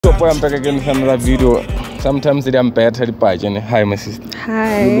your boy, I'm back again with another video. Sometimes I'm better. Hi, my sister.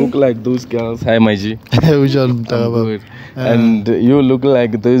 Hi. You look like those girls. Hi, my G. I'm good. And you look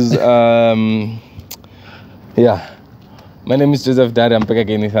like those. Yeah. My name is Joseph Daddy. I'm back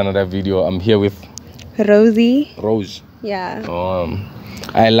again with another video. I'm here with Rosie. Rose. Yeah.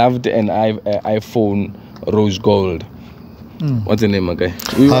 I loved an iPhone Rose Gold. What's the name, okay?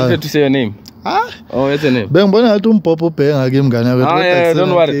 We wanted to say your name. Ah? Oh, what's the name? Don't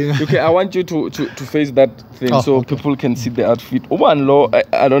worry. Okay, I want you to face that thing so people can see the outfit. Oh man,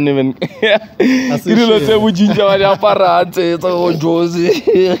 I don't even.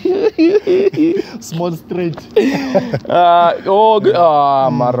 Small straight.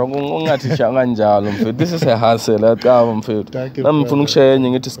 This is a hassle. I'm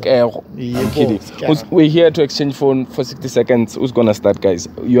kidding. We're here to exchange phone for 60 seconds. Who's gonna start, guys?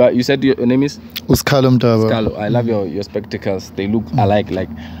 You said your name is Uskalo. I love your spectacles. They look alike, like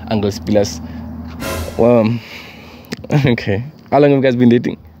Angle Spillers. Well, okay. How long have you guys been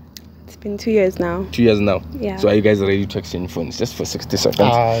dating? It's been 2 years now. 2 years now? Yeah. So are you guys ready to exchange phones just for 60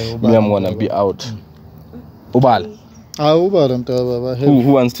 seconds? Me, I'm gonna be out. Ubal.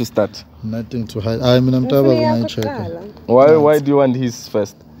 Who wants to start? Nothing to hide. I'm check. Why do you want his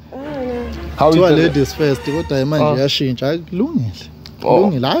first? How is the ladies first?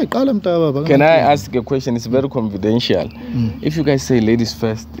 Can I ask a question? It's very confidential. If you guys say ladies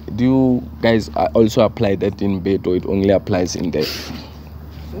first, do you guys also apply that in bed, or it only applies in the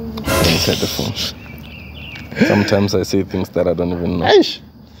inside the phone? Sometimes I say things that I don't even know.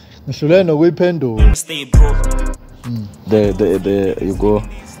 You go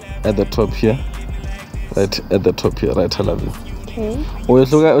at the top here, right at the top here, right? I love you. Okay. What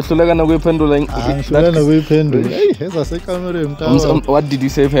did you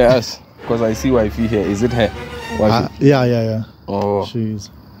say for us? Because I see wifey here. Is it her? Yeah. Oh, she's.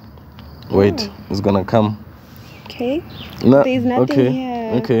 Wait, it's gonna come. Okay. No, there's nothing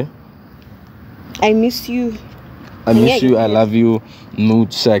here. Okay. I miss you. I miss you. I love you.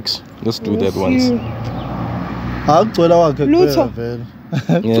 Nude sex. Let's do that once.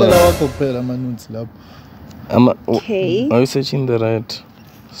 Okay. Are you searching the right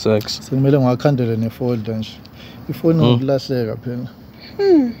sex? Okay,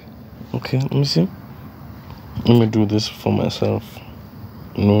 let me see. Let me do this for myself.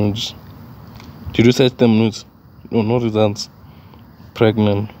 Nudes. Did you search them nudes? No, no results.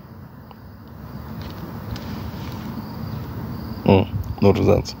 Pregnant. Oh, no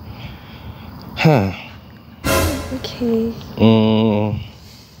results. Huh. Okay.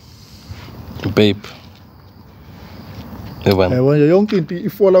 Babe. Evan.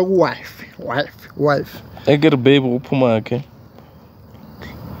 Wife. I get a babe uphuma okay.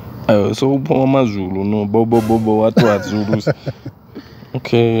 So uphuma amazulu no bobo what Zulus.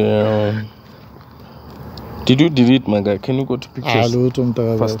 Okay. Did you delete, my guy? Can you go to pictures?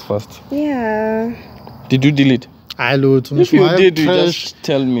 Fast. Yeah. Did you delete? If you did, you just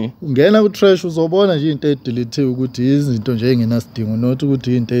tell me. Trash uzobona nje into edelete ukuthi izinto nje engenasidingo not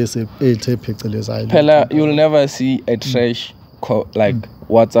ukuthi into ethe phecelezi. Phela, you'll never see a trash like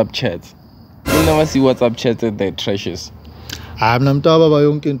WhatsApp chats. You'll never see WhatsApp chats at the trashes. Mina mntaba baba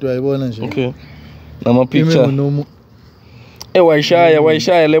yonke into ayibona nje. Okay. Nama picture. Why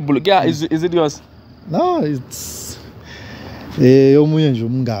shy label? Yeah, is it yours? No, it's yomunye nje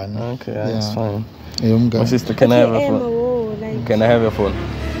umngane. Okay, that's fine. My sister, can I have a phone? Can I have a phone?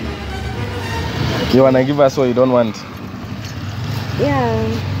 You wanna give us or you don't want? Yeah.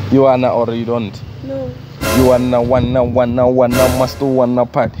 You wanna or you don't? No. You wanna must do wanna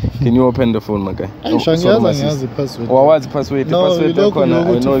part. Can you open the phone, my guy? What's the password? What's the password? The password I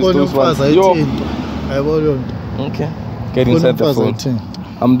know it's those ones. Okay. Get inside the phone.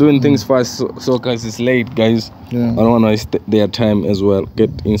 I'm doing things fast, so guys, it's late, guys. Yeah. I don't want to waste their time as well. Get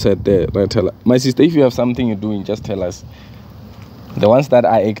inside there, right? My sister, if you have something you're doing, just tell us. The ones that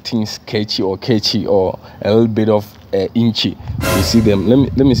are acting sketchy or catchy or a little bit of inchy, you see them.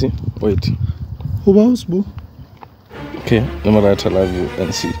 Let me see. Wait. Okay, let me write I love you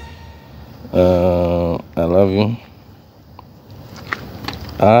and see. I love you.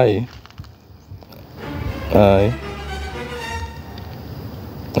 I.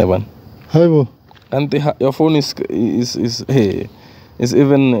 Evan. Hi, bo. And your phone is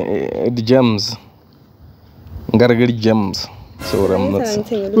even the gems. Gotta get gems. So I'm not.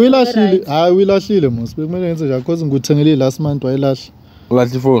 Will actually must be because I'm last month. Why last?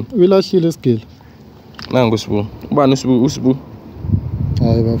 Last phone. Will actually scale. Nango sbu. Bani usbu.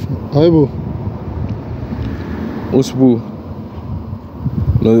 Hi, bo. Usbu.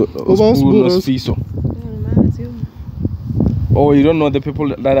 No, usbu no fiso. Oh, you don't know the people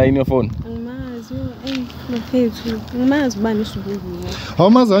that are in your phone? How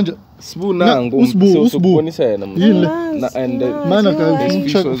much anje? Sbu nangu. Usbu. And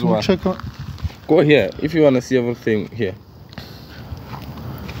check. Go here if you want to see everything here.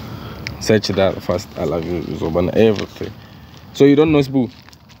 Search that first. I love you, Zobana. Everything. So you don't know Sbu?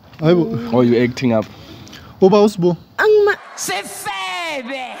 Or you acting up? Oba Usbu.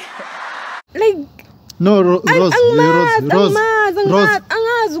 Like. No, Rose.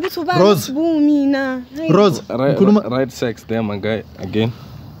 Right sex there, my guy. Again.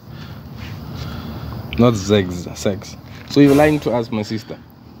 Not sex. So you're lying to us, my sister.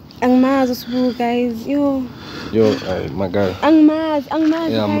 Guys. Yo, my guy. Guys.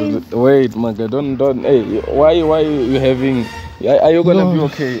 Wait, my guy. Don't. Hey, why you having? Are you gonna be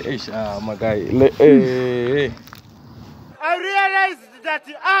okay? My guy. Hey. I realized that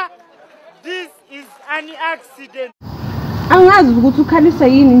this is an accident. Angazi ukuthi ukhalisa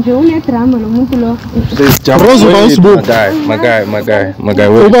yini nje unedrama nomuntu lo. Rose my guy.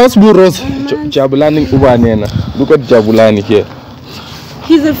 Rose. Jabulani ubani yena. Look at Jabulani here.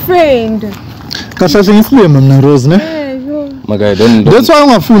 He's a friend. Kashahle ngisibema mina Rose ne? My guy, don't. That's why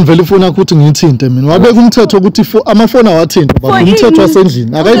ungafuni vele ifoni ukuthi ngithinte mina. Wabeka umthetho ukuthi amafoni awathinta baba umthetho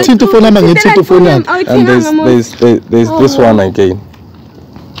wasendlini. Akayithinta ifoni ama ngithinta ifoni yakhe. And there's this one again.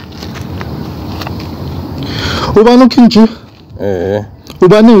 Ubani uKing G?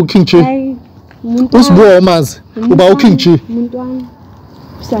 Ubani uKing G? Usbu omazi. Uba uKing G.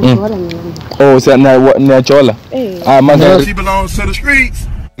 Oh, so na chola. My guy. She belongs to the streets.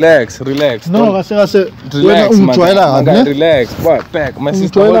 Relax. No, kahle. Relax, my ungijwayela guy. kabi. Relax. What? Back. My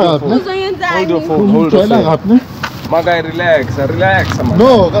sister. Hold your phone. Hold your phone. My guy, relax. My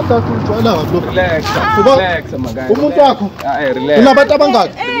No, kahle ungijwayela kabi. Relax, my guy. Umuntu wakho. Relax. Unabantu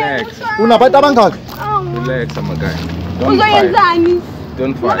abangaki? Relax. Unabantu abangaki? Relax, my guy.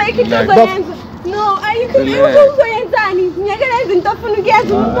 Don't fight. No,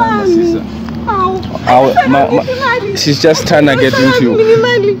 she's just trying to get into you.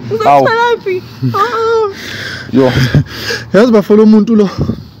 Yo. Yazi bafolo umuntu lo.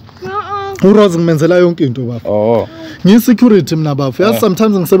 Urose ngimenzela yonke into bafo. Oh. Ngi-security mina bafo. Yazi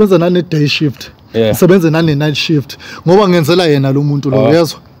sometimes ngisebenza nane day shift. Ngisebenza nane night shift. Ngoba ngenzela yena lo muntu lo,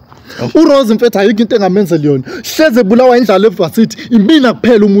 uyezwa? Urose mfethu ayikho into engamenzela yona. Hleze bulawa indlala evasithi imina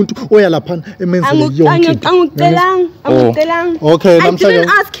kuphela umuntu oya lapha emenzele yonke. Angikucelanga. Okay, I didn't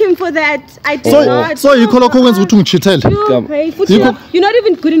ask him for that. I did not. So yikho lokho kwenza ukuthi ungichithele. You're not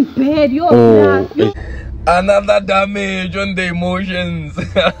even good in bed. Another damage on the emotions.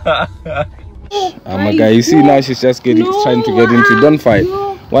 My guy, you see now she's just trying to get into. Don't fight.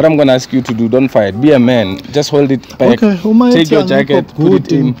 What I'm gonna ask you to do, don't fight. Be a man. Just hold it back. Okay, take your jacket, put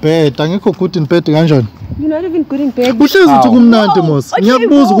it in. Angikho good in bed kanjani? You're not even good in bed. Uhlezi uthi kumnandi mos.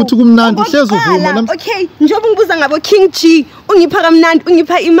 Ngiyakubuza ukuthi kumnandi, uhlezi uvuma namhlanje. Okay, njengoba ngibuza ngabo King G, ungipha kamnandi,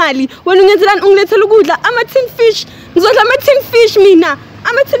 ungipha imali. Wena ungenzelani ungilethela ukudla ama-tin fish. Ngizodla ama-tin fish mina.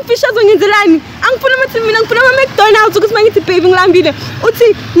 Ama-tin fish azongenzelani? Angifuna ama-tin mina, ngifuna ama-McDonald's ukuthi mangithi baby ngilambile.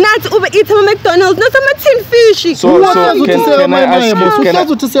 Uthi nathi ube eat ama-McDonald's, not ama-tin fish. So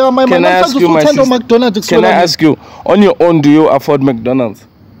can I ask you, on your own, do you afford McDonald's?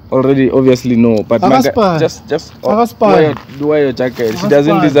 Already, obviously no, but just wear your jacket. She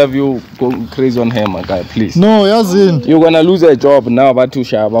doesn't deserve you going crazy on her, my guy. Please. No, yazini. You're gonna lose a job now. About to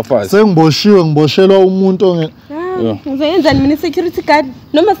share first. Ngiboshelwa umuntu ngizoyenza mina security guard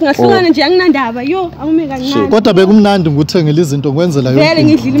noma singahlukana nje anginandaba awume kancane. Kodwa bekumnandi ngikuthengela izinto ngwenzela yonke. Vele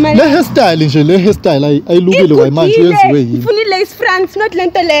ngidlila imali. Le hairstyle nje le hairstyle ayilungile kwamanje yenziwe yini? Ngifuna lace front not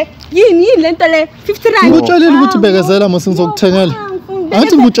lento le. Yini lento le 50 rand. Ngikutshelile ukuthi bekezela mase ngizokuthengela.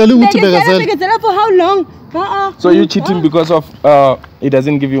 Athi ngikutshelile ukuthi bekezela for how long? So you cheating because of it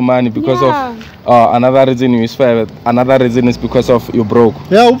doesn't give you money because of another reason you is fair, another reason is because of you broke.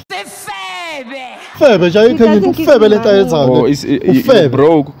 Yeah. You're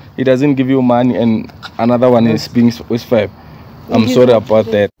broke, he doesn't give you money, and another one is being with fair. I'm sorry about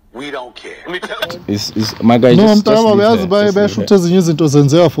that. We don't care. It's my guy. No, I'm talking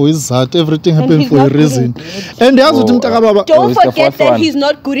about for his heart. Everything happened for a reason. And don't forget that he's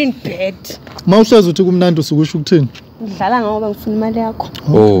not good in bed.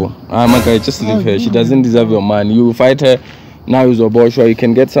 Oh, my guy, just leave her. She doesn't deserve your money. You fight her now. You're a boy. Sure, you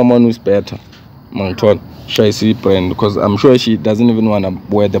can get someone who's better. See brand because I'm sure she doesn't even want to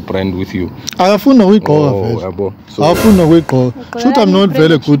wear the brand with you. I have no week over. Shoot, I'm not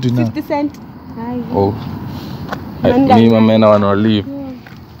very good enough. 50 cent. Oh, me, my man, I want to leave.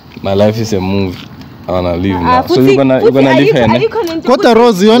 My life is a movie. I wanna leave now. So you're gonna leave her, ne? Kodwa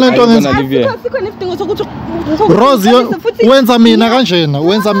Rose yona into ngenza. Rose wenza mina kanjena,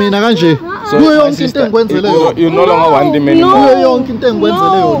 wenza mina kanje. Kuyo yonke into engikwenzele yona. You no longer want him anymore. Kuyo yonke into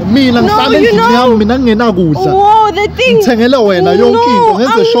engikwenzele yona. Mina ngihlala endlini yami mina ngingenakudla. Oh, the thing. Ngithengele wena yonke into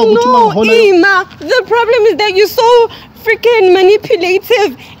ngenze sure ukuthi mangihola. Ima, the problem is that you're so freaking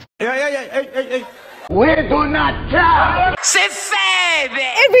manipulative. Hey. We do not care.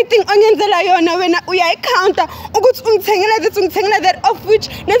 Everything ongenzela yona wena uyayicounter ukuthi ungithengela that of which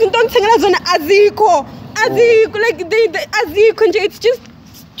nezinto ongithengela zona azikho like they azikho nje. It's just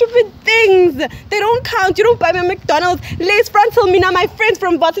stupid things. They don't count. You don't buy me a McDonald's. Lace fronts tell me now my friends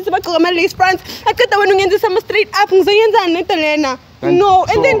from Boston to my lace fronts. I got the one who some straight up ngizoyenza nento lena. No,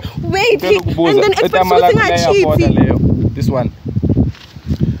 and then wait, and then expect something I cheap. This one.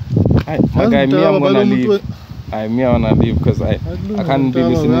 My guy, me, I'm gonna leave. I wanna leave because I can't be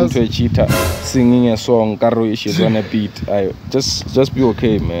listening to a cheater singing a song. Karo issues on a beat. Just be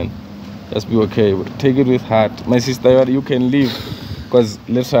okay, man. Just be okay. Take it with heart. My sister, you can leave because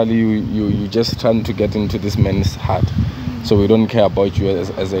literally you just trying to get into this man's heart. So we don't care about you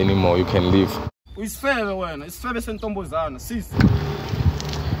as anymore. You can leave.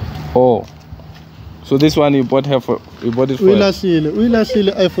 Oh. So this one you bought it for Uyilahlile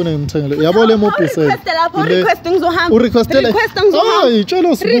iPhone ngimthengele. Yabo le mobile. Requestela. Hayi,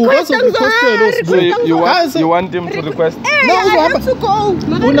 tshelo sibuka. You want him to request? No, I have to go.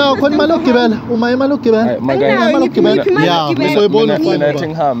 Una khona imali yokugibela. Uma imali yokugibela. Imali yokugibela. Yeah, when I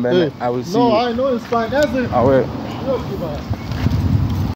think her, man, I will see. No, I know it's fine. I will.